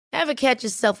Ever catch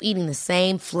yourself eating the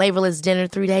same flavorless dinner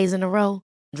 3 days in a row?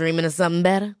 Dreaming of something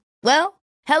better? Well,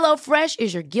 HelloFresh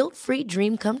is your guilt-free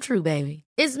dream come true, baby.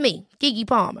 It's me, Keke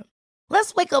Palmer.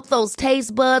 Let's wake up those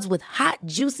taste buds with hot,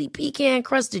 juicy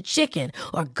pecan-crusted chicken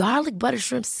or garlic butter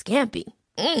shrimp scampi.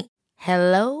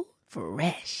 Hello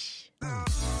Fresh.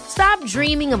 Stop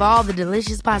dreaming of all the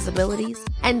delicious possibilities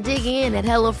and dig in at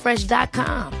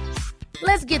HelloFresh.com.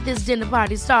 Let's get this dinner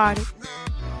party started.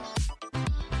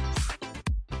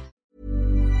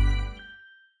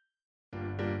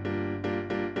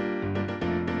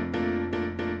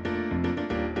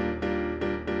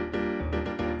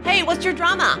 Hey, what's your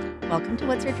drama? Welcome to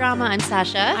What's Your Drama. I'm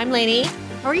Sasha. I'm Lainey.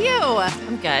 How are you?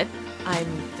 I'm good.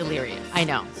 I'm delirious. I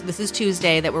know. So this is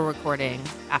Tuesday that we're recording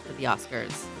after the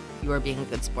Oscars. You are being a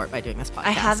good sport by doing this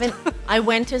podcast. I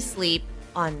went to sleep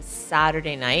on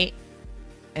Saturday night,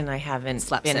 and I haven't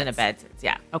Slept been in a since. bed since.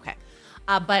 Yeah. Okay.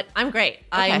 But I'm great.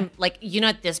 I'm like,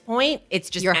 at this point, it's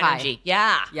just You're energy. high.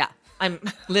 Yeah. Yeah. I'm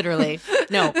Literally.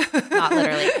 No, not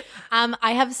literally.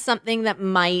 I have something that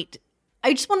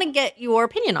I just want to get your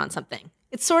opinion on something.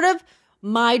 It's sort of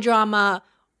my drama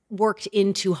worked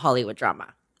into Hollywood drama.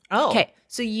 Oh. Okay.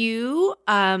 So you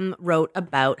wrote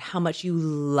about how much you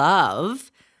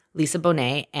love Lisa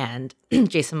Bonet and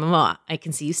Jason Momoa. I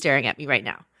can see you staring at me right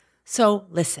now. So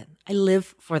listen, I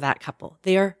live for that couple.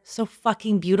 They are so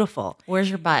fucking beautiful. Where's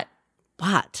your butt?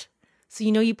 But, so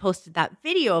you posted that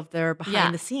video of their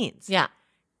behind the scenes. Yeah.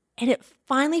 And it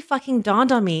finally fucking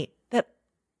dawned on me that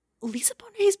Lisa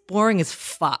Bonet is boring as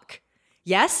fuck.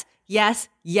 Yes, yes,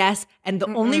 yes. And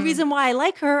the only reason why I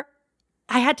like her,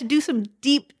 I had to do some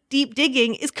deep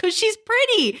digging, is because she's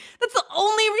pretty. That's the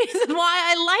only reason why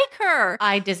I like her.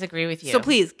 I disagree with you. So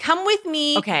please come with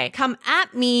me. Okay. Come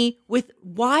at me with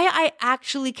why I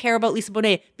actually care about Lisa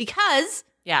Bonet. Because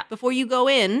before you go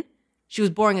in, she was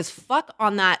boring as fuck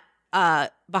on that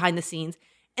behind the scenes.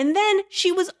 And then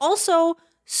she was also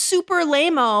super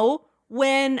lame-o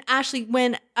when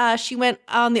she went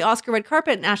on the Oscar red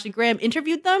carpet and Ashley Graham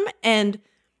interviewed them, and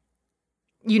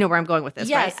you know where I'm going with this,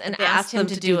 yes, right? and they asked him them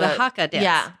to do the haka dance.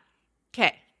 Yeah.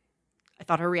 Okay. I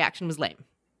thought her reaction was lame.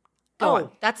 Go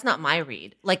on. That's not my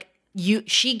read. Like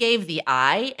she gave the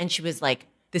eye, and she was like,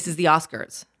 This is the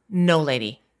Oscars. "No,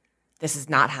 lady, this is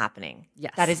not happening.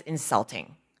 Yes. That is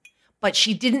insulting." But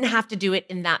she didn't have to do it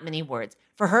in that many words.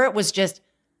 For her, it was just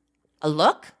a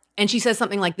look And she says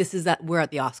something like, we're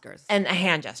at the Oscars. and a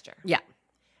hand gesture. Yeah.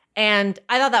 And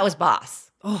I thought that was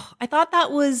boss. Oh, I thought that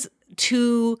was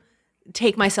to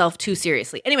take myself too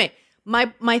seriously. Anyway,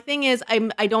 my thing is, I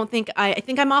think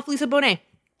I'm off Lisa Bonet.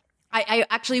 I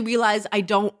actually realized I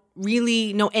don't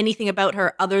really know anything about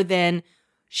her other than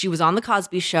she was on the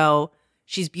Cosby Show.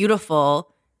 She's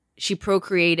beautiful. She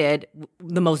procreated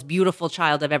the most beautiful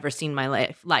child I've ever seen in my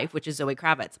life, which is Zoe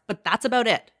Kravitz. But that's about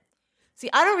it. See,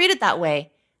 I don't read it that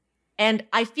way. And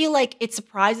I feel like it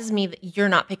surprises me that you're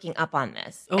not picking up on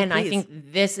this. Oh, and I please. think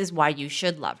this is why you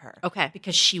should love her. Okay.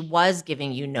 Because she was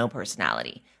giving you no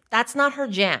personality. That's not her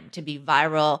jam, to be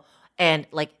viral. And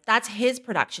like, that's his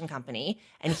production company.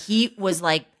 And he was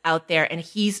like out there, and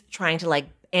he's trying to like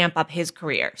amp up his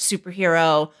career.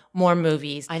 Superhero, more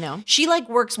movies. I know. She like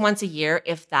works once a year,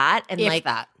 if that, and If like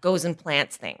that. goes and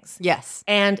plants things. Yes.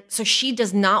 And so she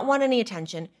does not want any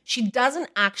attention. She doesn't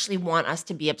actually want us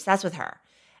to be obsessed with her.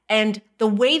 And the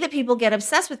way that people get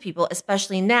obsessed with people,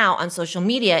 especially now on social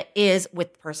media, is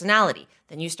with personality.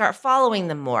 Then you start following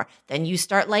them more. Then you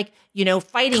start like,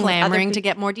 fighting Clamoring with to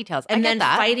get more details. and I get then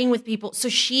that. fighting with people. So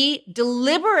she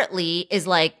deliberately is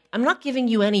like, I'm not giving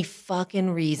you any fucking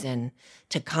reason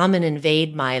to come and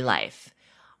invade my life.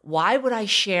 Why would I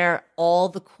share all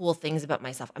the cool things about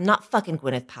myself? I'm not fucking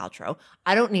Gwyneth Paltrow.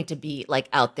 I don't need to be like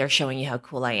out there showing you how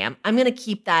cool I am. I'm going to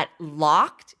keep that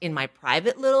locked in my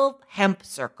private little hemp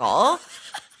circle.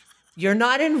 You're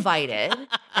not invited.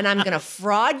 And I'm going to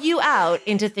fraud you out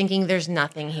into thinking there's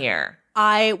nothing here.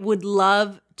 I would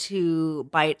love to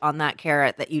bite on that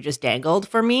carrot that you just dangled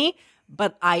for me,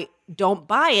 but I don't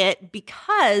buy it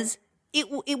because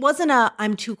it wasn't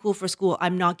I'm too cool for school.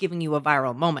 I'm not giving you a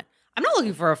viral moment. I'm not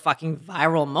looking for a fucking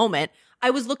viral moment. I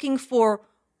was looking for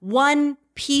one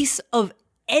piece of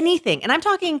anything. And I'm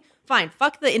talking, fine,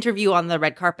 fuck the interview on the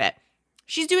red carpet.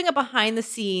 She's doing a behind the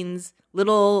scenes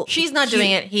little. She's not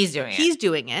doing it. He's doing it. He's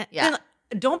doing it. Yeah.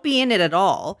 Then don't be in it at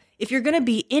all. If you're going to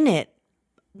be in it,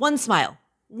 one smile.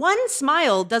 One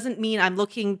smile doesn't mean I'm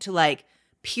looking to like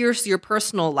pierce your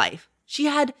personal life. She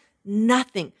had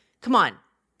nothing. Come on.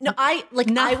 No,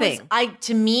 Nothing.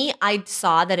 To me, I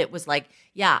saw that it was like,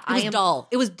 It was dull.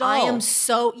 It was dull. I am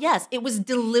so, yes, it was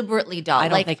deliberately dull. I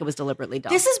don't think it was deliberately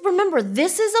dull. This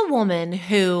is a woman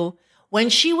who, when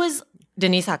she was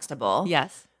Denise Huxtable,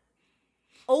 Yes.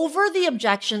 over the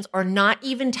objections or not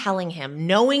even telling him,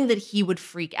 knowing that he would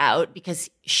freak out because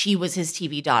she was his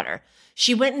TV daughter.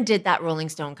 She went and did that Rolling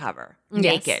Stone cover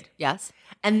naked. Yes.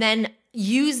 And then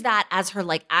used that as her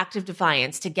like act of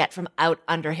defiance to get from out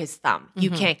under his thumb. You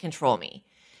can't control me.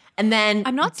 And then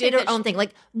I'm not did saying her own thing.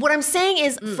 Like what I'm saying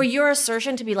is for your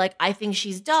assertion to be like, I think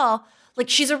she's dull, like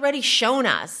she's already shown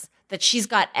us that she's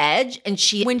got edge and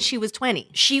When she was 20.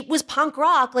 she was punk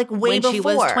rock like way When before. she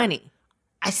was 20.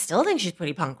 I still think she's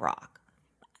pretty punk rock.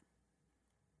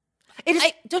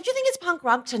 Don't you think it's punk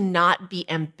rock to not be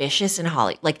ambitious in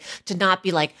Hollywood? Like to not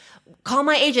be like, call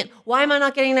my agent. Why am I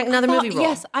not getting another movie role?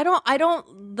 Yes, I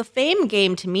don't the fame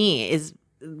game to me is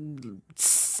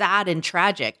sad and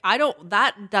tragic.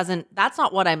 That's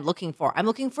not what I'm looking for. I'm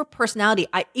looking for personality.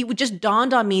 It would just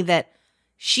dawned on me that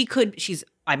she's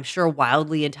I'm sure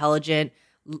wildly intelligent,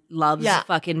 loves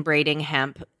fucking braiding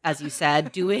hemp, as you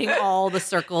said, doing all the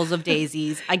circles of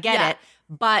daisies. I get it.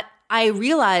 But I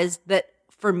realized that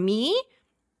for me,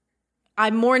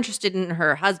 I'm more interested in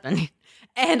her husband.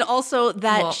 And also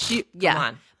that come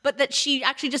on. But that she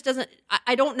actually just doesn't,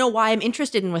 I don't know why I'm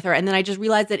interested in with her. And then I just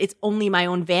realized that it's only my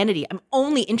own vanity. I'm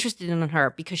only interested in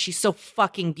her because she's so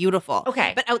fucking beautiful.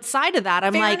 Okay. But outside of that,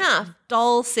 I'm Fair like, enough.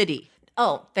 dull city.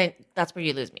 Oh, then that's where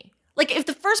you lose me. Like if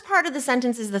the first part of the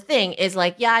sentence is the thing is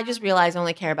like, yeah, I just realized I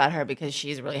only care about her because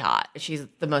she's really hot. She's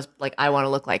the most like I want to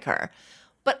look like her.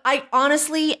 But I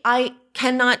honestly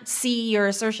cannot see your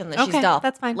assertion that she's dull.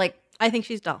 That's fine. Like I think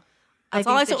she's dull. I That's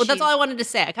all I think said. that That's all she's- I wanted to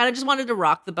say. I kind of just wanted to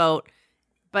rock the boat,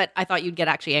 but I thought you'd get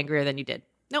actually angrier than you did.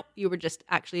 Nope, you were just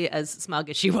actually as smug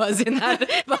as she was in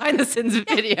that behind the scenes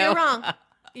video. You're wrong.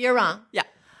 You're wrong. Yeah.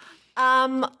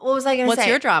 What was I going to say? What's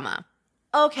your drama?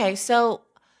 Okay, so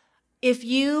if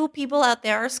you people out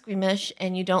there are squeamish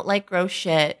and you don't like gross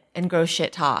shit and gross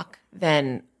shit talk,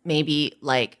 then maybe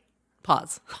like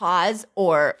Pause.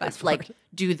 or Fast like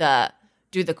forward.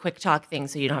 do the quick talk thing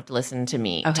so you don't have to listen to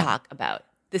me talk about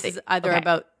This things. is either Okay.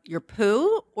 about your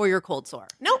poo or your cold sore.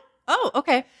 Nope. Oh,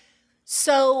 okay.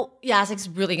 So Yasek's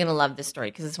really gonna love this story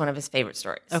because it's one of his favorite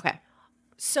stories. Okay.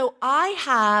 So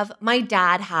my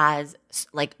dad has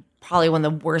like probably one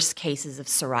of the worst cases of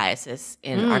psoriasis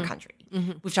in our country.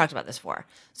 We've talked about this before.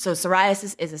 So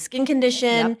psoriasis is a skin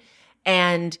condition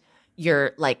and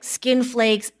you're like skin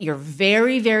flakes, you're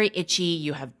very, very itchy,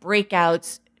 you have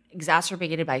breakouts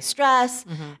exacerbated by stress.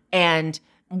 And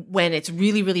when it's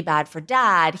really, really bad for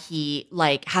dad, he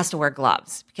like has to wear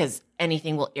gloves because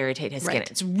anything will irritate his skin. Right.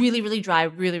 It's really, really dry,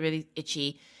 really, really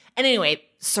itchy. And anyway,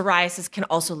 psoriasis can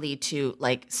also lead to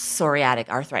like psoriatic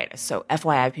arthritis. So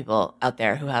FYI, people out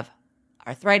there who have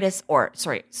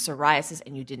psoriasis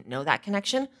and you didn't know that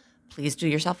connection, please do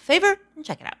yourself a favor and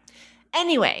check it out.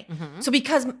 Anyway, so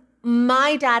because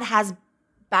my dad has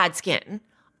bad skin,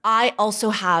 I also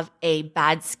have a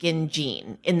bad skin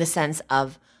gene in the sense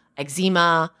of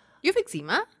eczema, You have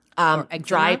eczema? Or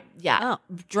eczema?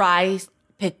 dry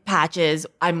patches.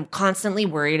 I'm constantly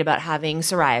worried about having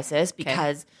psoriasis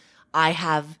because I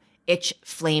have itch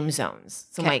flame zones.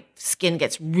 So my skin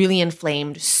gets really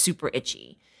inflamed, super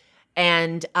itchy.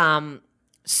 And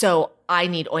so I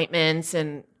need ointments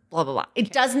and blah, blah, blah.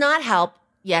 It does not help,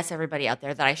 yes, everybody out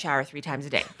there, that I shower 3 times a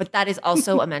day. But that is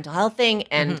also a mental health thing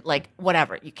and like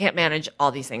whatever. You can't manage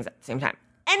all these things at the same time.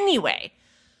 Anyway,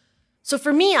 so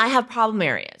for me, I have problem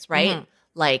areas, right?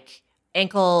 Like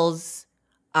ankles,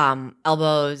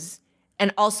 elbows,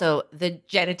 and also the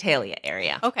genitalia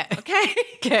area. Okay. Okay.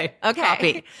 Okay. Okay.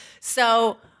 Copy.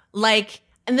 So like,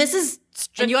 and this is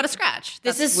strict, And you got to scratch.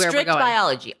 this That's is where we're strict going.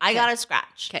 biology. I got to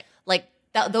scratch. Okay. Like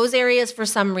those areas for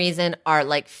some reason are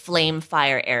like flame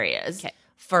fire areas. Okay.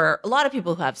 For a lot of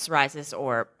people who have psoriasis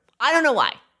or I don't know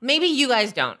why. Maybe you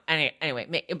guys don't.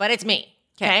 Anyway, but it's me.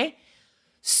 Okay.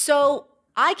 So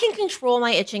I can control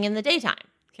my itching in the daytime.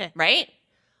 Okay. Right?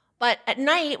 But at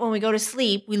night when we go to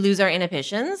sleep, we lose our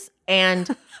inhibitions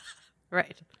and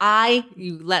Right. I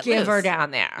You let give loose. her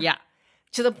down there. Yeah.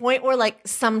 To the point where like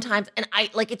sometimes, and I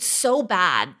like it's so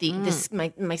bad.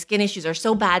 My skin issues are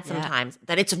so bad sometimes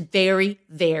that it's very,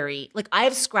 very like I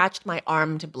have scratched my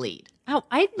arm to bleed. Oh,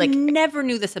 I never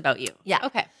knew this about you. Yeah.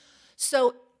 Okay.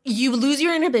 So you lose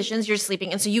your inhibitions, you're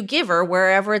sleeping, and so you give her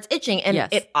wherever it's itching, and Yes.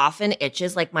 it often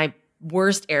itches. Like my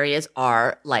worst areas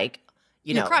are like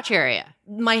Your crotch area.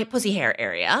 my pussy hair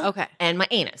area, Okay. and my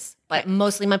anus, but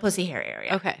mostly my pussy hair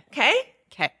area. Okay. Okay.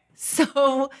 Okay.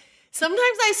 So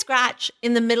sometimes I scratch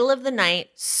in the middle of the night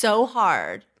so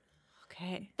hard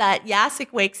Okay. that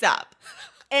Yasik wakes up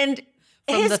and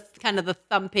From his, the kind of the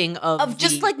thumping of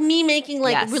just the- like me making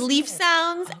like Yes. relief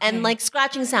sounds and like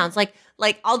scratching sounds. Like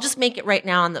I'll just make it right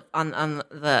now on the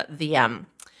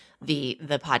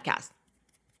podcast.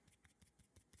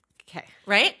 Okay.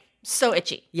 right? So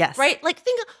itchy. Yes. Right? Like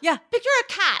Yeah. picture a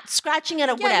cat scratching at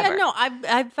a Yeah, whatever. yeah, no,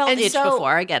 I've felt And itch so-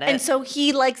 before. I get it. And so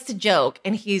he likes to joke,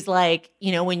 and he's like,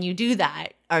 when you do that,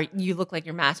 or you look like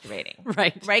you're masturbating.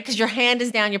 Right. Right? Because your hand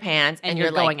is down your pants and, And you're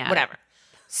you're going like, at it. whatever.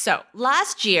 So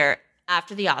last year,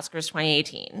 after the Oscars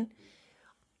 2018,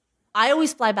 I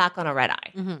always fly back on a red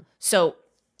eye. Mm-hmm. So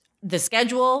the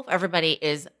schedule for everybody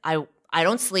is I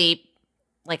don't sleep.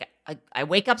 Like I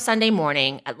wake up Sunday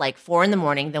morning at like 4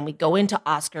 a.m. Then we go into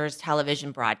Oscars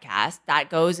television broadcast. That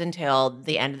goes until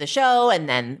the end of the show. And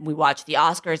then we watch the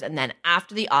Oscars. And then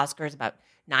after the Oscars, about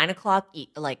 9 o'clock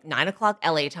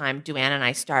LA time, Duane and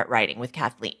I start writing with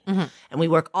Kathleen. And we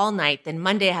work all night. Then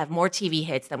Monday I have more TV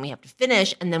hits than we have to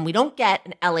finish. And then we don't get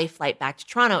an LA flight back to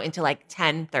Toronto until like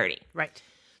 10:30. right.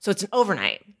 So it's an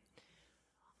overnight.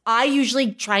 I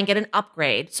usually try and get an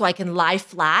upgrade so I can lie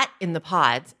flat in the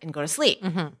pods and go to sleep.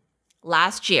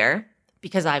 Last year,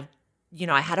 because I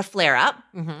had a flare up,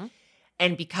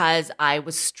 and because I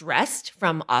was stressed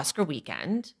from Oscar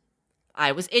weekend,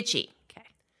 I was itchy. Okay.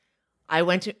 I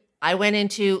went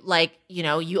into like,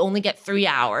 you only get 3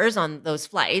 hours on those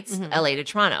flights, LA to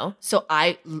Toronto. So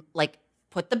I like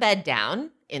put the bed down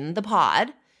in the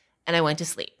pod and I went to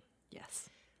sleep. Yes.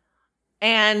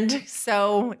 And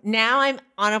so now I'm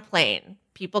on a plane.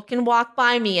 People can walk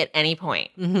by me at any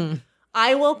point.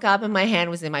 I woke up and my hand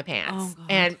was in my pants. Oh, God.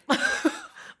 And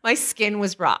my skin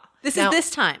was raw. This Now- is this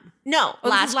time. No, Oh,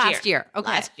 this is last last year.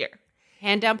 Okay. Last year.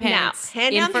 Hand down pants. Now,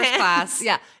 hand in down first pants. class.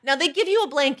 Yeah. Now they give you a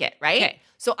blanket, right? Okay.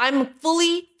 So I'm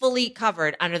fully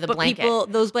covered under the But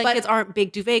blanket. those blankets aren't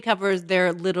big duvet covers.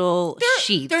 They're little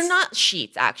sheets. They're not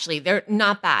sheets, actually. They're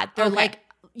not bad. They're Okay. like,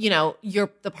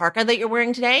 the parka that you're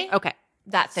wearing today. Okay.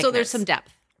 That thickness. So there's some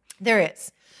depth. There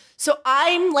is. So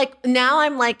I'm like,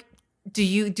 do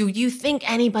you think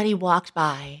anybody walked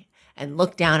by and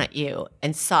looked down at you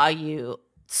and saw you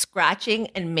scratching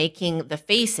and making the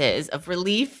faces of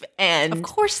relief and Of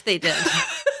course they did.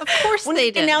 Of course they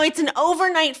did. And now it's an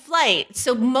overnight flight,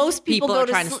 so most people People go are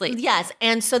to trying to sleep. Yes,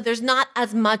 and so there's not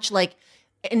as much like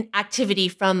an activity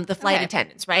from the flight Okay.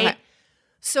 attendants, right? Okay.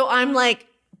 So I'm like,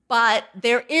 but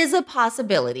there is a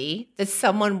possibility that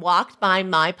someone walked by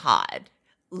my pod,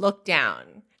 looked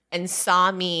down, and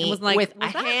saw me It was like, with was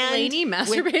a that hand Lainey with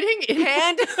masturbating in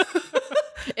hand.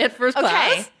 at first Okay.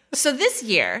 class? So this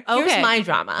year, Okay. here's my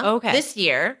drama. Okay. This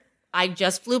year, I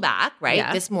just flew back, right?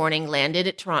 Yeah. This morning, landed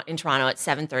in Toronto at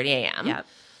 7:30 a.m. Yep.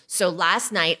 So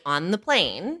last night on the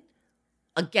plane,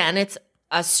 again, it's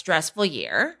a stressful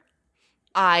year.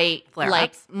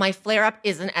 Flare-ups. My flare up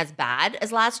isn't as bad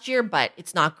as last year, but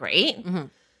it's not great. Mhm.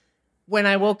 When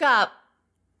I woke up,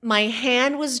 my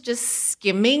hand was just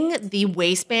skimming the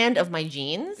waistband of my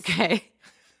jeans. Okay.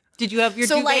 Did you have your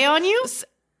So, duvet like, on you?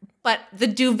 But the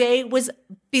duvet was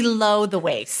below the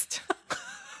waist.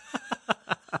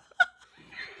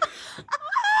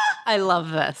 I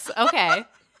love this. Okay.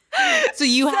 So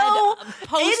you had a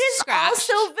post scratch.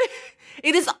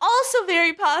 It is also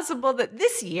very possible that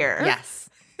this year, Yes.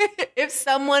 if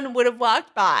someone would have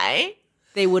walked by,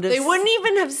 They would have they wouldn't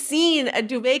even have seen a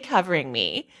duvet covering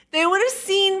me. They would have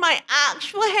seen my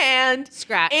actual hand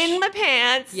scratch in my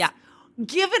pants. Yeah.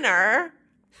 Given her.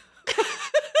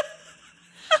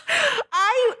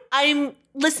 I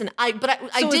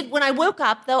So did when I woke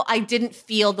up though, I didn't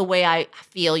feel the way I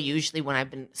feel usually when I've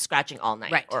been scratching all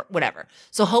night Right. or whatever.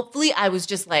 So hopefully I was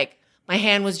just like my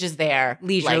hand was just there.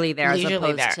 Leisurely there as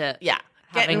opposed to getting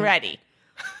having- ready.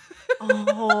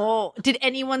 Oh, did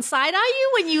anyone side eye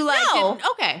you when you like? No. didn't-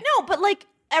 Okay, No, but like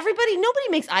nobody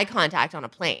makes eye contact on a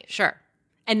plane. sure.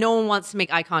 And no one wants to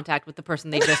make eye contact with the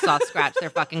person they just saw scratch their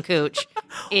fucking cooch.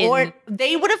 Or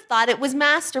they would have thought it was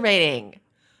masturbating.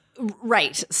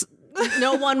 Right.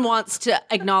 No one wants to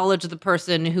acknowledge the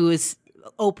person who is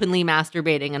openly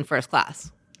masturbating in first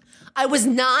class. I was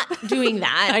not doing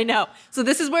that. I know. So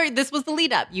this was the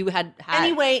lead up. You had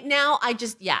Anyway, now I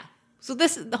just So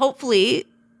this hopefully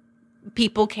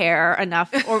people care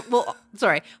enough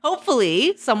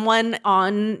hopefully someone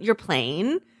on your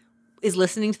plane is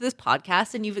listening to this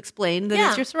podcast and you've explained that Yeah.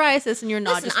 it's your psoriasis and you're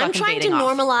not Listen, just I'm fucking trying to baiting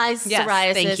off. normalize Yes,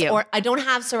 psoriasis, thank you. or I don't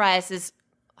have psoriasis.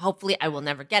 Hopefully, I will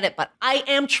never get it, but I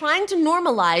am trying to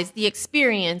normalize the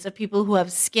experience of people who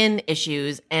have skin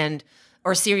issues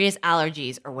or serious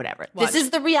allergies or whatever. Watch. This is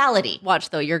the reality. Watch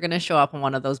though, you're gonna show up on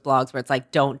one of those blogs where it's like,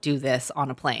 don't do this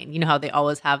on a plane. You know how they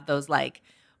always have those like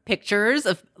pictures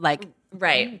of like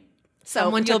Right.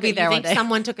 someone you'll be there you one think day.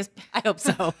 someone took a I hope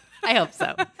so. I hope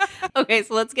so. Okay,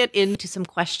 so let's get into some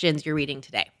questions you're reading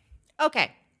today.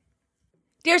 Okay.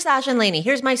 Dear Sasha and Lainey,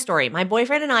 here's my story. My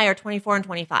boyfriend and I are 24 and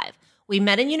 25. We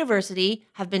met in university,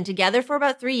 have been together for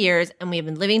about 3 years, and we have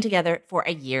been living together for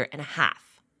a year and a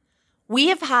half. We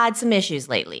have had some issues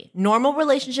lately. Normal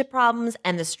relationship problems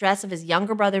and the stress of his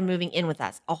younger brother moving in with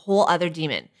us, a whole other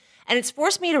demon. And it's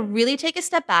forced me to really take a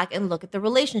step back and look at the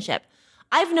relationship.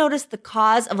 I've noticed the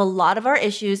cause of a lot of our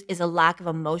issues is a lack of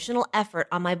emotional effort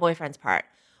on my boyfriend's part.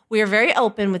 We are very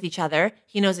open with each other.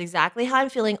 He knows exactly how I'm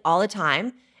feeling all the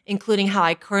time, including how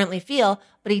I currently feel,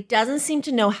 but he doesn't seem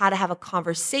to know how to have a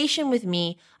conversation with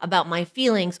me about my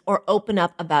feelings or open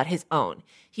up about his own.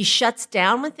 He shuts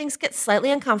down when things get slightly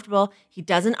uncomfortable. He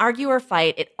doesn't argue or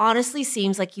fight. It honestly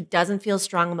seems like he doesn't feel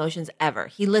strong emotions ever.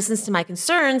 He listens to my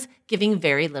concerns, giving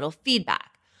very little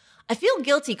feedback. I feel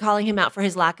guilty calling him out for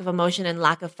his lack of emotion and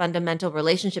lack of fundamental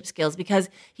relationship skills because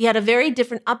he had a very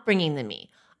different upbringing than me.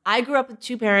 I grew up with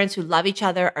two parents who love each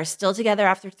other, are still together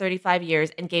after 35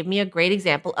 years, and gave me a great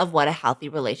example of what a healthy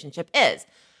relationship is.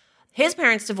 His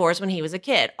parents divorced when he was a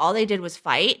kid. All they did was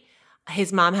fight.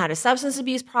 His mom had a substance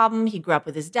abuse problem. He grew up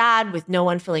with his dad with no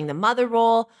one filling the mother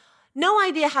role. No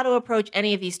idea how to approach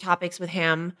any of these topics with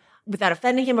him without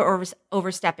offending him or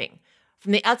overstepping.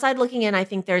 From the outside looking in, I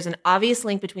think there's an obvious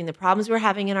link between the problems we're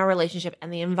having in our relationship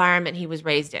and the environment he was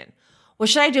raised in. What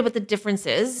should I do about the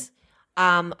differences?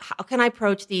 How can I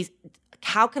approach these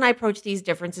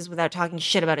differences without talking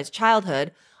shit about his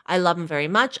childhood? I love him very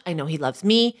much. I know he loves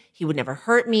me. He would never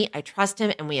hurt me. I trust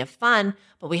him and we have fun,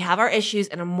 but we have our issues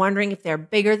and I'm wondering if they're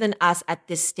bigger than us at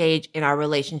this stage in our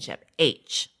relationship.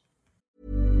 H.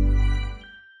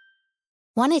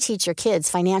 Want to teach your kids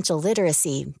financial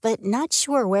literacy, but not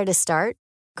sure where to start?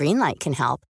 Greenlight can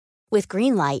help. With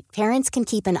Greenlight, parents can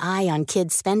keep an eye on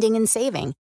kids' spending and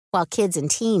saving, while kids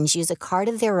and teens use a card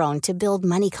of their own to build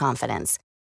money confidence.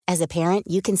 As a parent,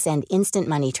 you can send instant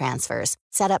money transfers,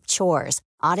 set up chores,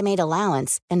 automate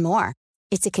allowance, and more.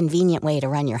 It's a convenient way to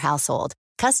run your household,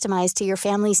 customized to your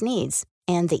family's needs,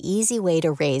 and the easy way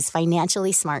to raise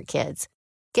financially smart kids.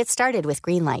 Get started with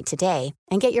Greenlight today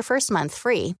and get your first month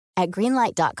free at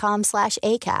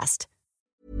greenlight.com/ACAST.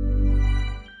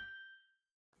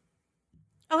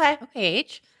 Okay. Okay,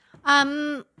 H.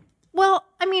 Well,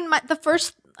 I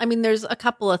mean, there's a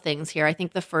couple of things here. I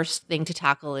think the first thing to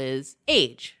tackle is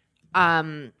age.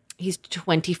 He's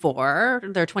 24.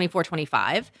 They're 24,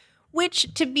 25,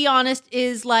 which, to be honest,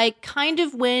 is like kind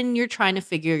of when you're trying to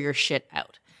figure your shit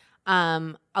out.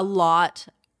 Listen,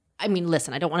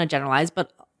 I don't want to generalize,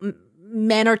 but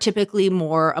men are typically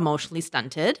more emotionally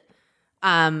stunted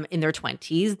in their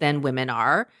 20s than women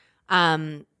are.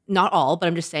 Not all, but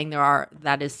I'm just saying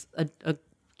that is a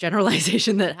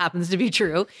generalization that happens to be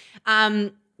true.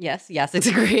 Yes, it's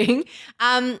agreeing.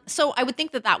 So I would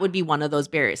think that would be one of those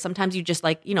barriers. Sometimes you just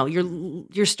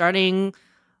you're starting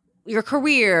your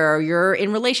career, you're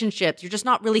in relationships, you're just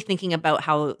not really thinking about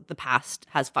how the past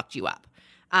has fucked you up.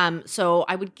 So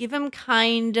I would give him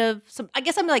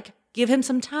give him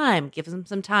some time.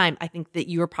 I think that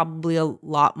you're probably a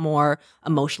lot more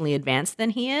emotionally advanced than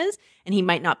he is, and he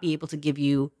might not be able to give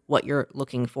you what you're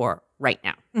looking for right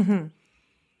now. Mm-hmm.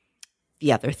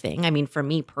 The other thing, for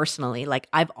me personally,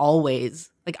 I'm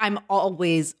always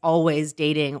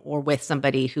dating or with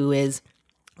somebody who is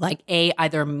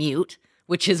either mute,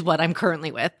 which is what I'm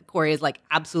currently with. Corey is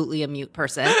absolutely a mute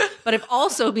person. But I've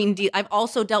also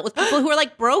dealt with people who are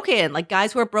broken,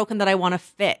 guys who are broken that I want to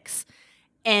fix.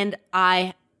 And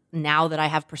now that I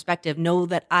have perspective, know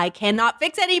that I cannot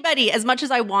fix anybody as much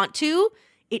as I want to.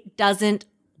 It doesn't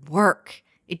work.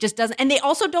 It just doesn't. And they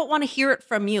also don't want to hear it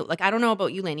from you. I don't know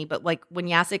about you, Lainey, but when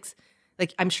Yasik's,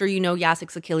 I'm sure you know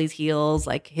Yasik's Achilles heels,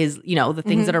 his, the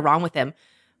things that are wrong with him.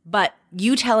 But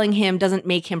you telling him doesn't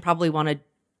make him probably want to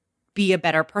be a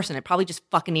better person. It probably just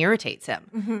fucking irritates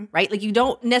him, right? You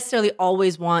don't necessarily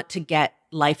always want to get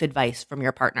life advice from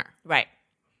your partner. Right.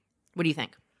 What do you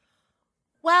think?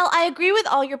 Well, I agree with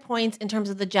all your points in terms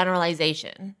of the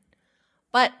generalization.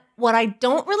 But what I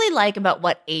don't really like about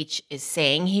what H is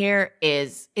saying here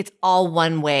is it's all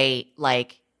one way.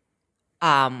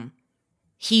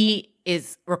 He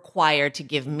is required to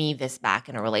give me this back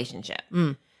in a relationship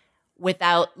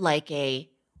without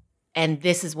and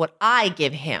this is what I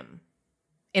give him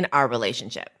in our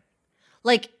relationship.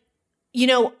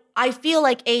 I feel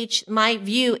like H, my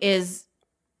view is,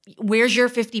 where's your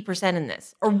 50% in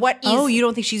this? Or what is... Oh, you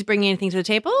don't think she's bringing anything to the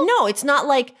table? No, it's not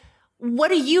what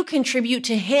do you contribute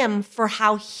to him for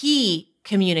how he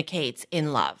communicates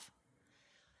in love?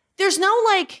 There's no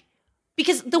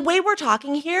because the way we're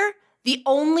talking here, the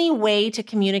only way to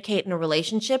communicate in a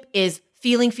relationship is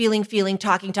feeling,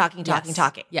 talking.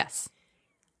 Yes.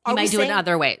 You might do it in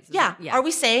other ways. Yeah. Are we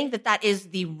saying that is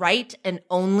the right and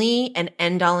only and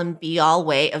end all and be all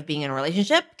way of being in a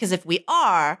relationship? Because if we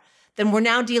are, then we're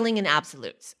now dealing in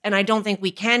absolutes. And I don't think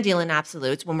we can deal in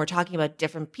absolutes when we're talking about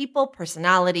different people,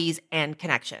 personalities, and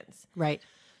connections. Right.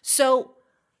 So,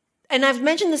 and I've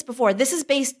mentioned this before, this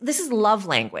is love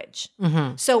language.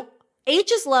 So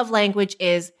H's love language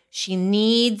is she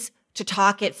needs to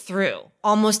talk it through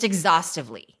almost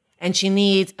exhaustively. And she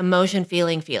needs emotion,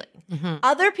 feeling.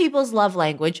 Other people's love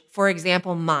language, for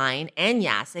example, mine and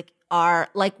Jacek, are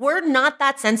like, we're not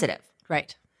that sensitive.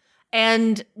 Right.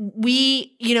 And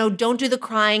we, don't do the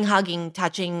crying, hugging,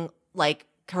 touching, like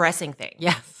caressing thing.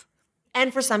 Yes.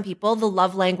 And for some people, the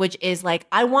love language is like,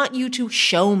 I want you to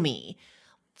show me.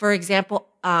 For example,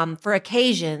 for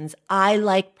occasions, I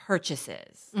like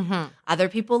purchases. Other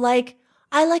people I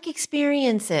like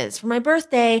experiences. For my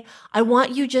birthday, I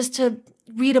want you just to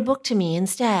read a book to me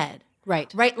instead.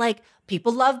 Right. Right? Like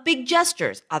people love big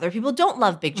gestures. Other people don't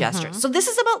love big gestures. So this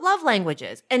is about love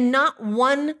languages. And not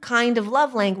one kind of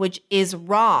love language is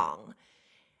wrong.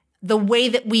 The way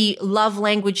that we love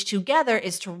language together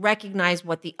is to recognize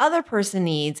what the other person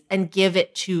needs and give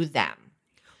it to them.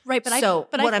 Right.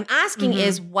 But what I'm asking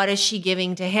is, what is she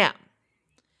giving to him?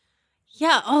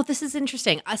 Yeah. Oh, this is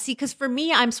interesting. See, because for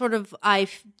me, I'm sort of, I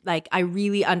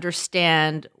really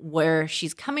understand where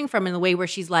she's coming from in the way where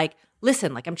she's like,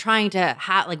 listen, like I'm trying to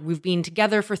we've been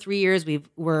together for 3 years. We've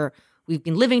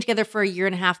been living together for a year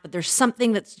and a half, but there's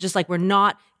something that's just like, we're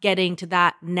not getting to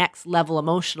that next level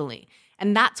emotionally.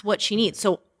 And that's what she needs.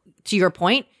 So to your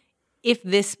point, if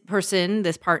this person,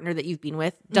 this partner that you've been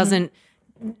with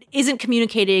isn't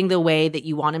communicating the way that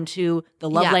you want him to, the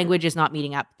love language is not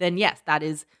meeting up, then yes, that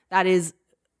is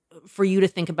for you to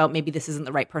think about, maybe this isn't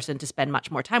the right person to spend much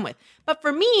more time with. But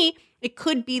for me, it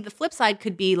could be, the flip side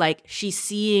could be like she's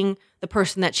seeing the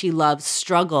person that she loves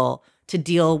struggle to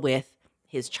deal with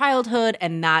his childhood,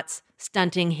 and that's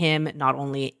stunting him not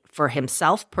only for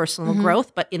himself, personal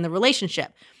growth, but in the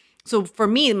relationship. So for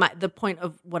me, the point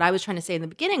of what I was trying to say in the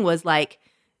beginning was like,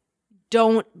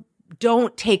 don't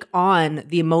take on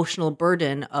the emotional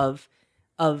burden of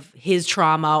his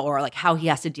trauma or like how he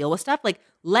has to deal with stuff. Like,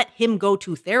 let him go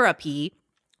to therapy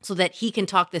so that he can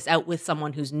talk this out with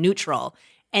someone who's neutral,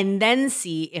 and then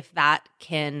see if that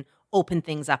can open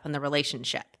things up in the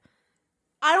relationship.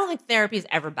 I don't think therapy is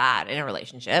ever bad in a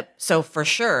relationship. So for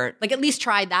sure, Like, at least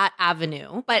try that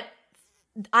avenue. but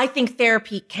I think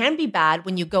therapy can be bad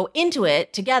when you go into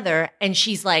it together and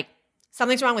she's like,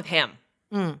 something's wrong with him.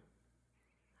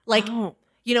 Like, Oh.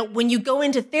 when you go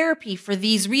into therapy for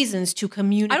these reasons to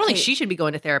communicate. I don't think she should be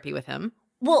going to therapy with him.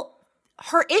 Well,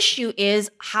 her issue is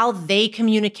how they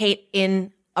communicate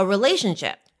in a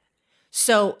relationship.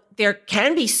 So there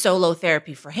can be solo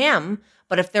therapy for him,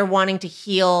 but if they're wanting to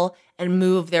heal and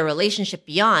move their relationship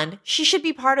beyond, she should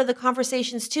be part of the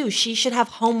conversations too. She should have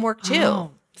homework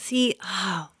too. See,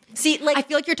 like I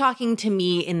feel like you're talking to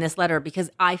me in this letter because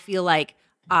I feel like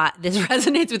this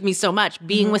resonates with me so much.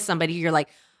 Being with somebody, you're like,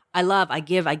 I love, I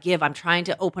give. I'm trying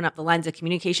to open up the lines of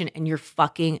communication, and you're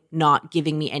fucking not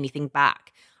giving me anything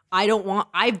back.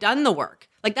 I've done the work.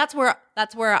 Like that's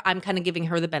where I'm kind of giving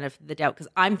her the benefit of the doubt, because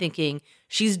I'm thinking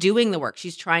she's doing the work.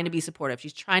 She's trying to be supportive.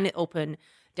 She's trying to open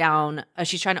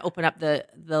up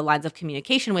the lines of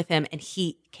communication with him, and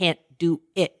he can't do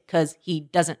it because he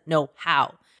doesn't know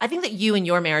how. I think that you and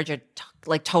your marriage are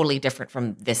totally different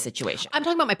from this situation. I'm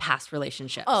talking about my past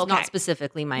relationships, Oh, okay. not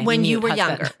specifically my When you new were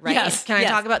husband. younger, right? Yes. Can I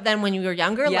talk about then when you were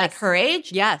younger, Yes. like her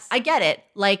age? Yes. I get it.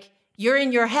 Like you're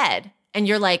in your head and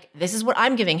you're like, this is what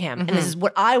I'm giving him, and this is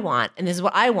what I want, and this is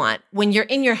what I want. When you're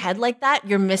in your head like that,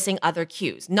 you're missing other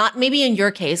cues. Not maybe in your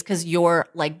case, because your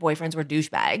boyfriends were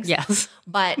douchebags. Yes.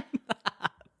 But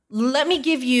let me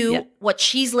give you what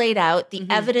she's laid out, the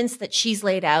evidence that she's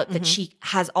laid out that she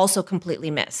has also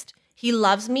completely missed. He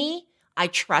loves me. I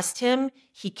trust him.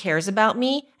 He cares about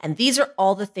me. And these are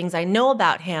all the things I know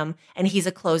about him. And he's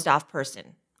a closed off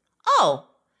person. Oh,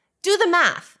 do the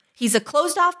math. He's a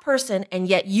closed off person. And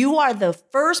yet you are the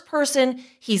first person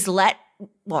he's let.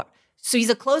 So he's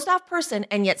a closed off person.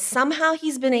 And yet somehow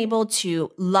he's been able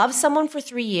to love someone for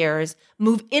 3 years,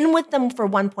 move in with them for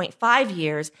 1.5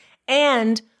 years,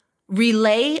 and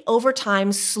relay over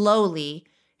time slowly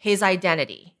his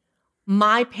identity.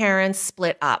 My parents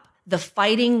split up. The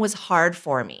fighting was hard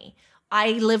for me.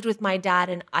 I lived with my dad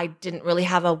and I didn't really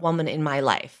have a woman in my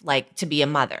life, like to be a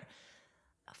mother.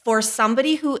 For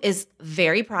somebody who is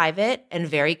very private and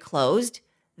very closed,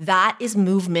 that is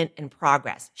movement and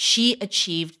progress. She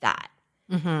achieved that.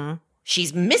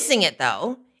 She's missing it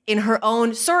though in her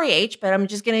own, sorry H, but I'm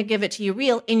just going to give it to you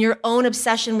real, in your own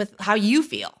obsession with how you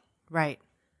feel. Right.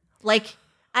 Like,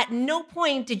 at no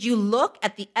point did you look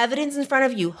at the evidence in front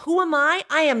of you. Who am I?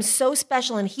 I am so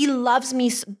special and he loves me.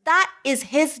 That is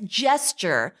his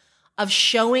gesture of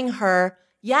showing her,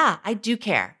 yeah, I do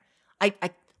care.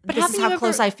 This is how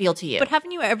close I feel to you. But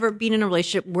haven't you ever been in a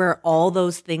relationship where all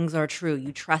those things are true?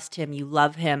 You trust him, you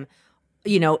love him,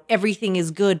 everything is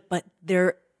good, but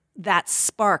that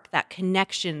spark, that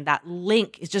connection, that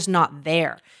link is just not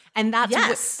there. And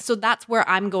that's so that's where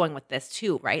I'm going with this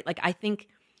too, right? Like I think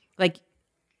like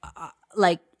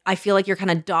I feel like you're kind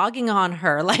of dogging on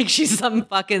her like she's some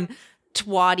fucking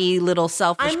twatty little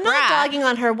selfish I'm brat. not dogging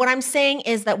on her. What I'm saying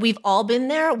is that we've all been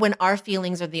there when our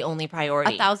feelings are the only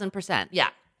priority. 1,000%. Yeah.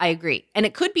 I agree. And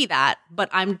it could be that, but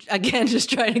I'm, again,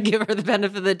 just trying to give her the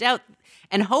benefit of the doubt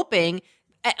and hoping,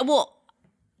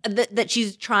 that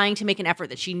she's trying to make an effort,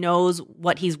 that she knows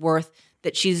what he's worth,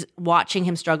 that she's watching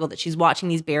him struggle, that she's watching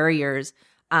these barriers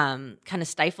kind of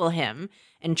stifle him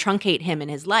and truncate him in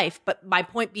his life. But my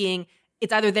point being,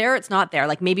 it's either there or it's not there.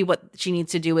 Like maybe what she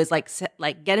needs to do is like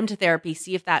get him to therapy,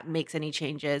 see if that makes any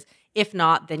changes. If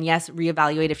not, then yes,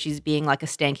 reevaluate if she's being like a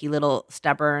stanky little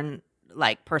stubborn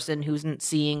like person who's not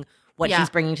seeing what he's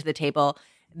bringing to the table.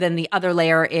 Then the other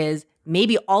layer is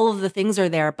maybe all of the things are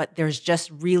there, but there's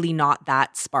just really not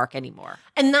that spark anymore.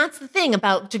 And that's the thing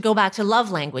about, to go back to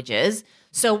love languages.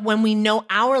 So when we know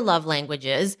our love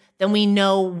languages, then we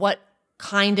know what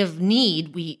kind of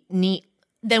need we need.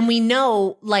 Then we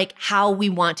know like how we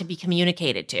want to be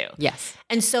communicated to. Yes.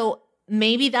 And so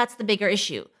maybe that's the bigger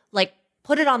issue. Like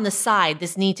put it on the side,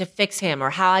 this need to fix him or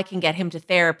how I can get him to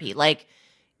therapy. Like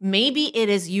maybe it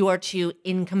is you are two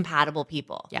incompatible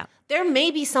people. Yeah. There may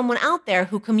be someone out there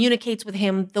who communicates with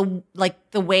him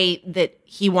the way that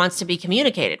he wants to be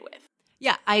communicated with.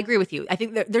 Yeah, I agree with you. I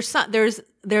think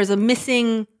there's a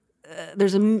missing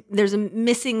there's a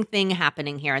missing thing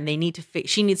happening here, and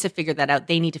she needs to figure that out.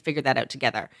 They need to figure that out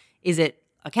together. Is it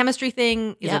a chemistry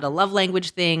thing? Is it a love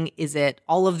language thing? Is it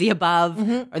all of the above?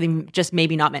 Are they just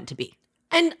maybe not meant to be?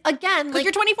 And again, because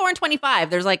you're 24 and 25,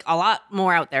 there's like a lot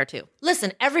more out there too.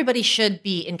 Listen, everybody should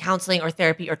be in counseling or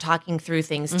therapy or talking through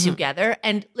things together.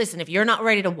 And listen, if you're not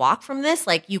ready to walk from this,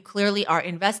 like you clearly are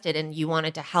invested and you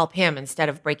wanted to help him instead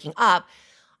of breaking up.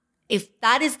 If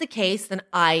that is the case, then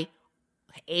I'm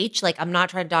not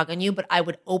trying to dog on you, but I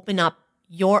would open up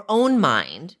your own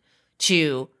mind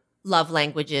to love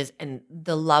languages and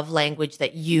the love language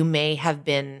that you may have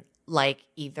been like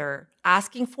either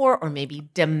asking for or maybe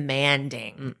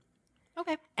demanding.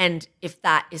 Okay. And if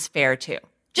that is fair too.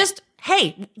 Just,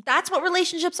 hey, that's what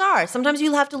relationships are. Sometimes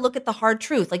you'll have to look at the hard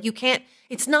truth. Like you can't,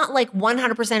 it's not like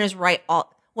 100% is right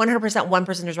 100% one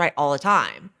person is right all the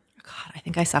time. God, I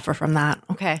think I suffer from that.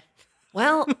 Okay.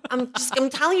 Well, I'm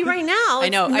telling you right now. I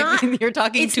know. You're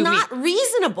talking to me. It's not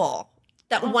reasonable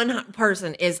that one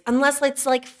person is, unless it's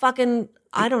like fucking,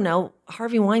 I don't know,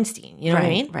 Harvey Weinstein. You know what I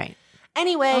mean? Right.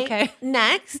 Anyway, okay.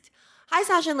 Next. Hi,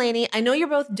 Sasha and Lainey. I know you're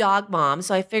both dog moms,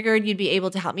 so I figured you'd be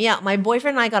able to help me out. My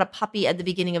boyfriend and I got a puppy at the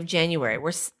beginning of January.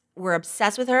 We're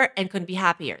obsessed with her and couldn't be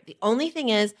happier. The only thing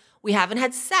is we haven't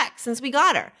had sex since we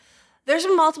got her. There's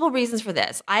multiple reasons for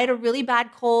this. I had a really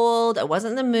bad cold. I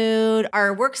wasn't in the mood.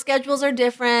 Our work schedules are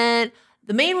different.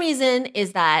 The main reason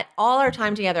is that all our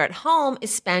time together at home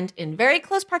is spent in very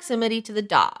close proximity to the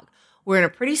dog. We're in a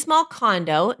pretty small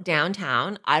condo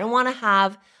downtown. I don't want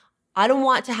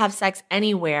to have sex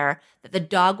anywhere that the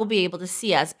dog will be able to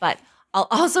see us, but I'll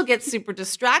also get super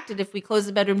distracted if we close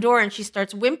the bedroom door and she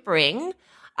starts whimpering,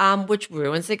 which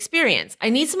ruins the experience. I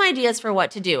need some ideas for what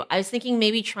to do. I was thinking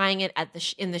maybe trying it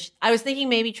in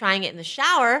the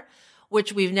shower,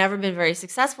 which we've never been very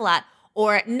successful at,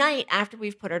 or at night after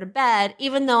we've put her to bed,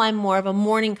 even though I'm more of a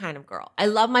morning kind of girl. I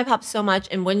love my pup so much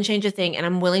and wouldn't change a thing, and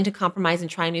I'm willing to compromise and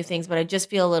try new things, but I just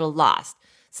feel a little lost.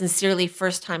 Sincerely,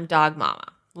 first-time dog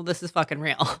mama. Well, this is fucking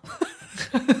real.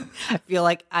 I feel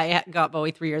like I got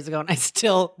Bowie 3 years ago and I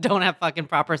still don't have fucking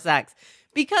proper sex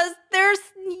because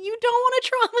you don't want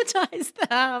to traumatize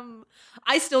them.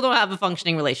 I still don't have a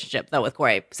functioning relationship though with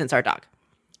Corey since our dog.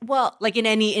 Well, like in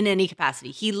any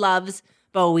capacity. He loves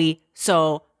Bowie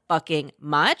so fucking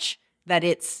much that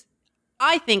it's,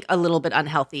 I think, a little bit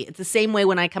unhealthy. It's the same way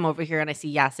when I come over here and I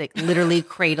see Jacek literally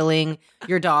cradling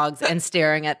your dogs and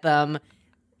staring at them.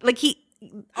 Like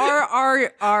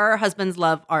our husbands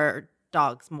love our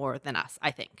dogs more than us,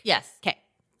 I think. Yes. Okay.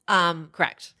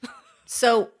 Correct.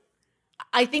 So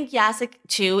I think Jacek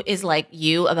too is like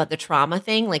you about the trauma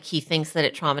thing. Like he thinks that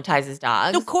it traumatizes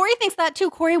dogs. No, Corey thinks that too.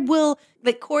 Corey will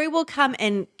come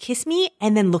and kiss me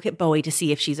and then look at Bowie to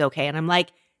see if she's okay. And I'm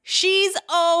like, she's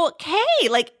okay.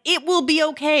 Like it will be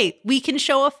okay. We can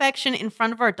show affection in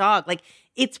front of our dog. Like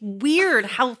it's weird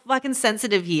how fucking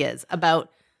sensitive he is about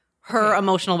her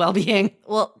emotional well-being.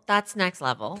 Well, that's next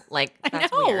level. Like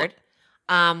that's weird.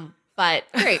 But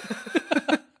great.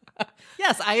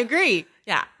 Yes, I agree.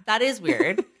 Yeah, that is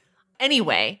weird.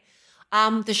 Anyway,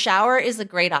 the shower is a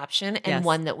great option and Yes.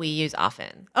 one that we use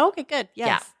often. Okay, good. Yes.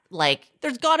 Yeah. Like,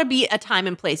 There's got to be a time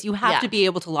and place. You have Yeah. to be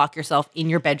able to lock yourself in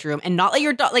your bedroom and not let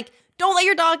your dog, don't let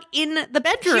your dog in the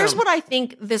bedroom. here's what I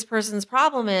think this person's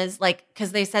problem is, like,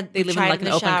 because they said They live in, tried like, the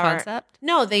an open shower. concept?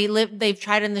 No, they've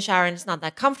tried in the shower and it's not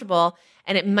that comfortable.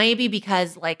 And it may be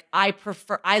because, like, I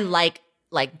like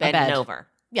bending bed. over.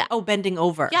 Yeah. Oh, bending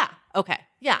over. Yeah. Okay.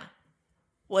 Yeah.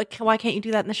 Why can't you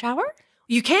do that in the shower?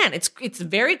 You can. It's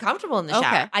very comfortable in the shower.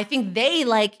 Okay. I think they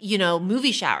like,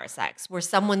 movie shower sex where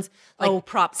someone's like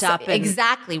propped up. And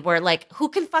exactly. Where like, who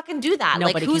can fucking do that?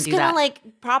 Nobody like can who's do gonna that. like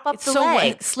prop up It's the so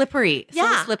legs? slippery.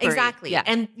 Yeah, so slippery. exactly. Yeah.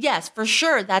 And yes, for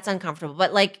sure that's uncomfortable.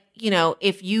 But like,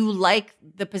 if you like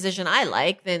the position I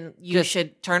like, then you Just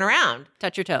should turn around.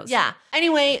 touch your toes. Yeah.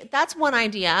 Anyway, that's one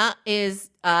idea is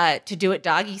to do it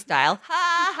doggy style.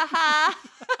 Ha ha ha.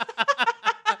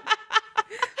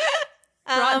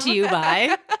 Brought to you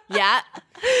by. Yeah.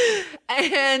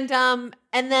 And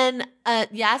then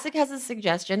Yasik has a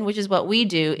suggestion, which is what we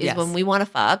do is Yes. when we want to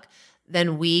fuck,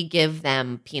 then we give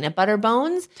them peanut butter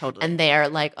bones. Totally. And they're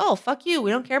like, oh, fuck you. We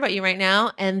don't care about you right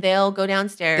now. And they'll go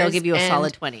downstairs. They'll give you a and-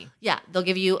 solid 20. Yeah, they'll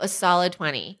give you a solid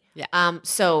 20. Yeah.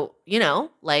 So,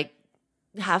 like,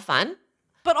 have fun.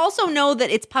 But also know that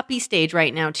it's puppy stage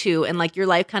right now too, and like your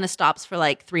life kind of stops for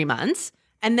like 3 months,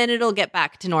 and then it'll get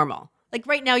back to normal. Like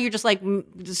right now, you're just like, you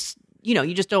just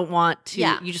don't want to.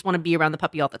 Yeah. You just want to be around the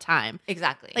puppy all the time.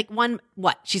 Exactly. Like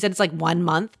what? She said it's like 1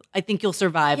 month. I think you'll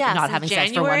survive not since having January,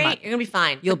 sex for 1 month. You're gonna be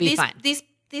fine. You'll But be these, fine.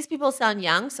 These people sound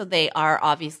young, so they are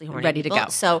obviously horny Ready to people. go.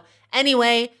 So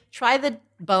anyway, try the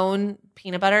bone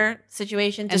peanut butter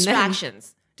situation. And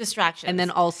then- Distractions. And then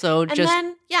also and just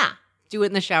then do it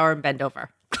in the shower and bend over.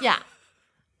 yeah.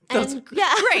 That's And,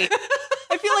 yeah. great.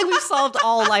 I feel like we've solved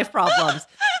all life problems.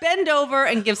 Bend over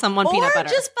and give someone peanut butter. Or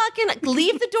just fucking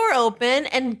leave the door open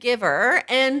and give her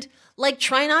and like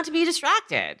try not to be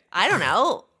distracted. I don't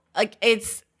know. Like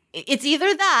it's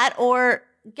either that or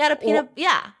get a peanut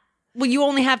well, you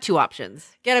only have 2 options.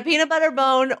 get a peanut butter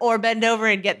bone or bend over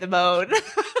and get the bone.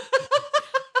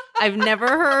 I've never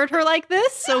heard her like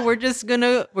this, so we're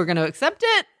gonna accept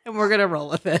it and we're gonna roll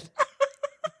with it.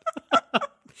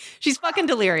 She's fucking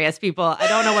delirious, people. I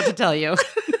don't know what to tell you. All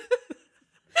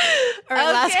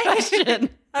right, last Okay. question.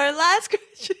 Our last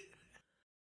question.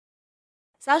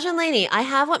 Sasha and Lainey, I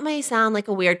have what may sound like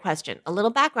a weird question. A little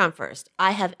background first.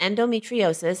 I have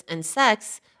endometriosis and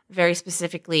sex, very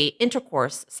specifically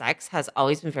intercourse sex, has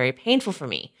always been very painful for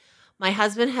me. My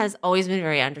husband has always been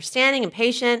very understanding and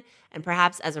patient, and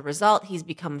perhaps as a result, he's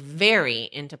become very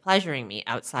into pleasuring me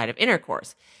outside of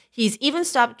intercourse. He's even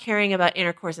stopped caring about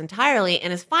intercourse entirely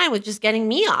and is fine with just getting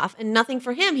me off and nothing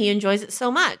for him. He enjoys it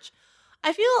so much.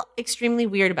 I feel extremely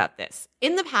weird about this.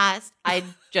 In the past, I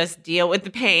just deal with the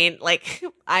pain. Like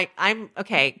I'm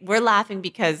okay. We're laughing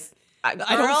because I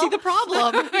don't see the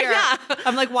problem here. Yeah.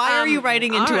 I'm like, why are you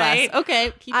writing into all right. us?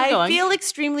 Okay, keep it I going. feel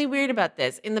extremely weird about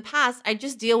this. In the past, I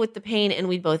just deal with the pain and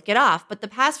we'd both get off. But the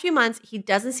past few months, he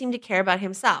doesn't seem to care about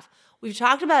himself. We've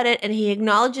talked about it and he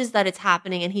acknowledges that it's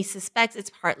happening and he suspects it's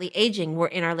partly aging. We're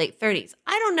in our late 30s.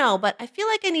 I don't know, but I feel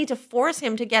like I need to force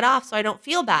him to get off so I don't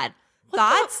feel bad.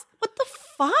 Thoughts? What the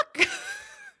fuck?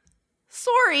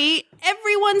 Sorry,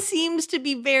 everyone seems to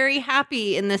be very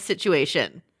happy in this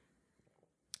situation.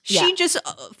 Yeah. She just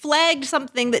flagged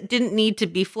something that didn't need to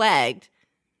be flagged.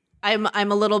 I'm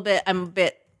a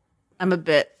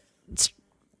bit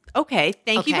okay.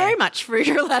 Thank you Okay. very much for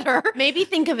your letter. Maybe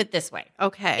think of it this way.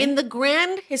 Okay. In the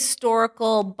grand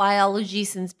historical biology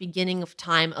since beginning of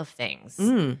time of things,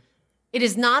 it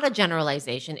is not a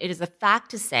generalization. It is a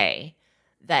fact to say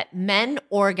that men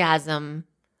orgasm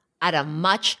at a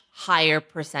much higher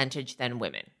percentage than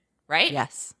women, right?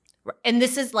 yes. And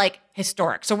this is like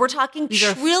historic. So we're talking These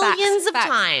are trillions of facts,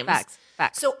 times.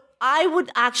 Facts. So I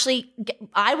would actually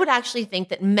think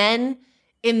that men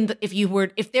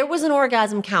if there was an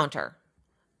orgasm counter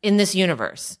in this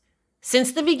universe,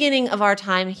 since the beginning of our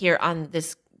time here on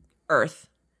this earth,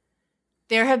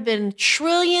 there have been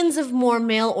trillions of more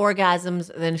male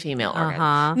orgasms than female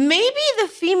orgasms. Maybe the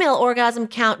female orgasm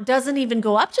count doesn't even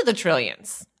go up to the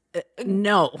trillions,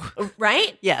 No.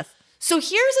 right? Yes. So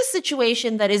here's a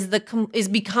situation that is is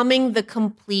becoming the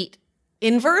complete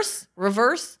inverse,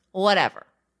 reverse, whatever.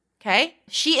 Okay?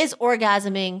 She is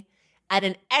orgasming at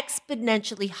an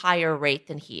exponentially higher rate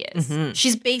than he is.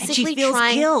 She's basically feels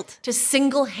trying guilt. to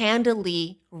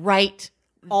single-handedly right.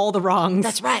 All the wrongs.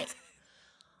 That's right.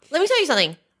 Let me tell you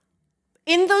something.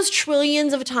 In those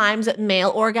trillions of times that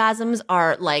male orgasms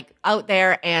are like out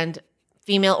there and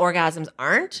female orgasms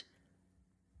aren't,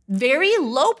 very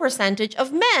low percentage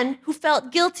of men who felt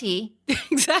guilty.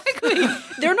 Exactly.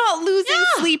 They're not losing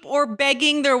sleep or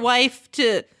begging their wife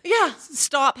to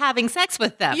stop having sex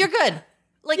with them. You're good.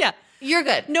 You're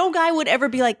good. No guy would ever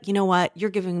be like, you know what? You're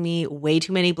giving me way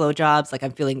too many blowjobs. Like,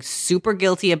 I'm feeling super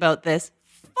guilty about this.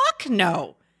 Fuck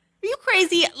no. Are you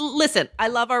crazy? Listen, I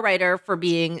love our writer for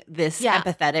being this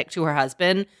empathetic to her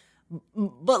husband,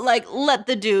 but like, let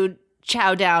the dude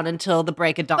chow down until the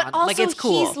break of dawn. But also, like, it's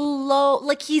cool.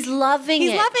 He's loving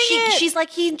it. She's like,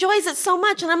 he enjoys it so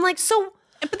much. And I'm like, so.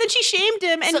 But then she shamed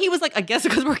him, and he was like, I guess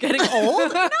because we're getting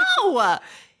old? No.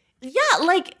 Yeah,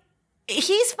 like,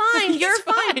 he's fine. You're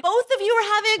fine. Both of you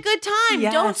are having a good time.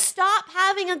 Yes. Don't stop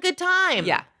having a good time.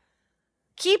 Yeah.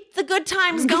 Keep the good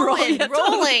times going,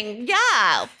 rolling.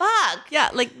 Yeah, fuck.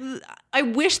 Yeah, like, I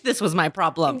wish this was my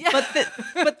problem. Yeah.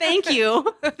 But thank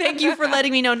you. Thank you for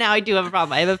letting me know now I do have a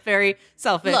problem. I have a very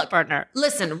selfish partner.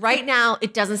 Listen, right now,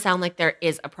 it doesn't sound like there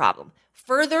is a problem.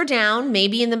 Further down,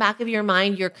 maybe in the back of your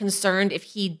mind, you're concerned if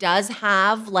he does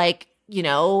have, like, you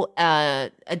know, a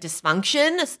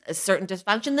dysfunction, a certain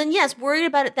dysfunction, then yes, worry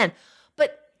about it then.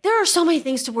 But there are so many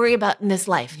things to worry about in this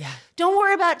life. Yeah. Don't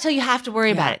worry about it till you have to worry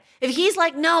about it. If he's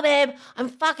like, no, babe, I'm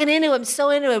fucking into it. I'm so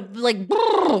into it. Like,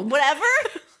 whatever.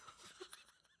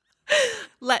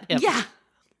 Let him. Yeah.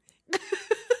 I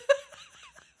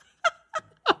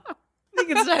think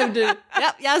it's time to.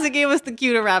 Yep, Yazzie gave us the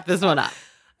cue to wrap this one up.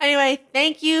 Anyway,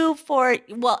 thank you for,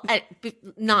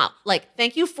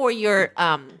 thank you for your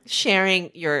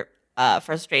sharing your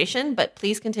frustration, but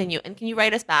please continue. And can you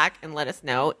write us back and let us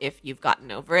know if you've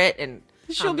gotten over it? And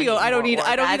she'll be. I don't need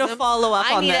a follow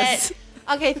up on this.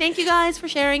 Okay, thank you guys for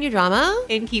sharing your drama.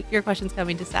 And keep your questions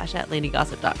coming to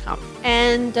sasha@ladygossip.com.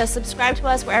 And subscribe to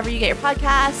us wherever you get your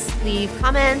podcasts. Leave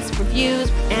comments, reviews,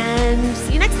 and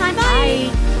see you next time.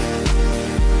 Bye.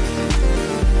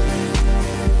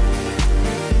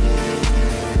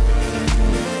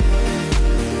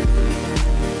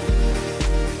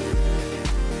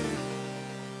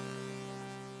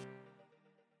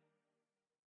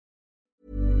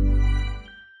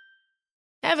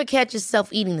 Ever catch yourself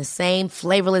eating the same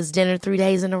flavorless dinner 3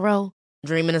 days in a row?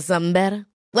 Dreaming of something better?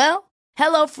 Well,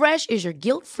 HelloFresh is your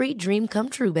guilt-free dream come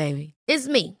true, baby. It's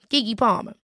me, Keke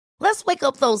Palmer. Let's wake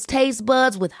up those taste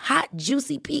buds with hot,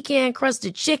 juicy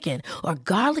pecan-crusted chicken or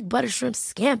garlic butter shrimp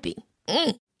scampi.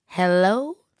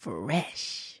 Hello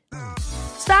Fresh.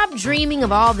 Stop dreaming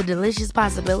of all the delicious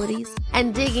possibilities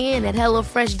and dig in at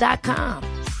HelloFresh.com.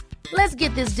 Let's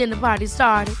get this dinner party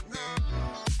started.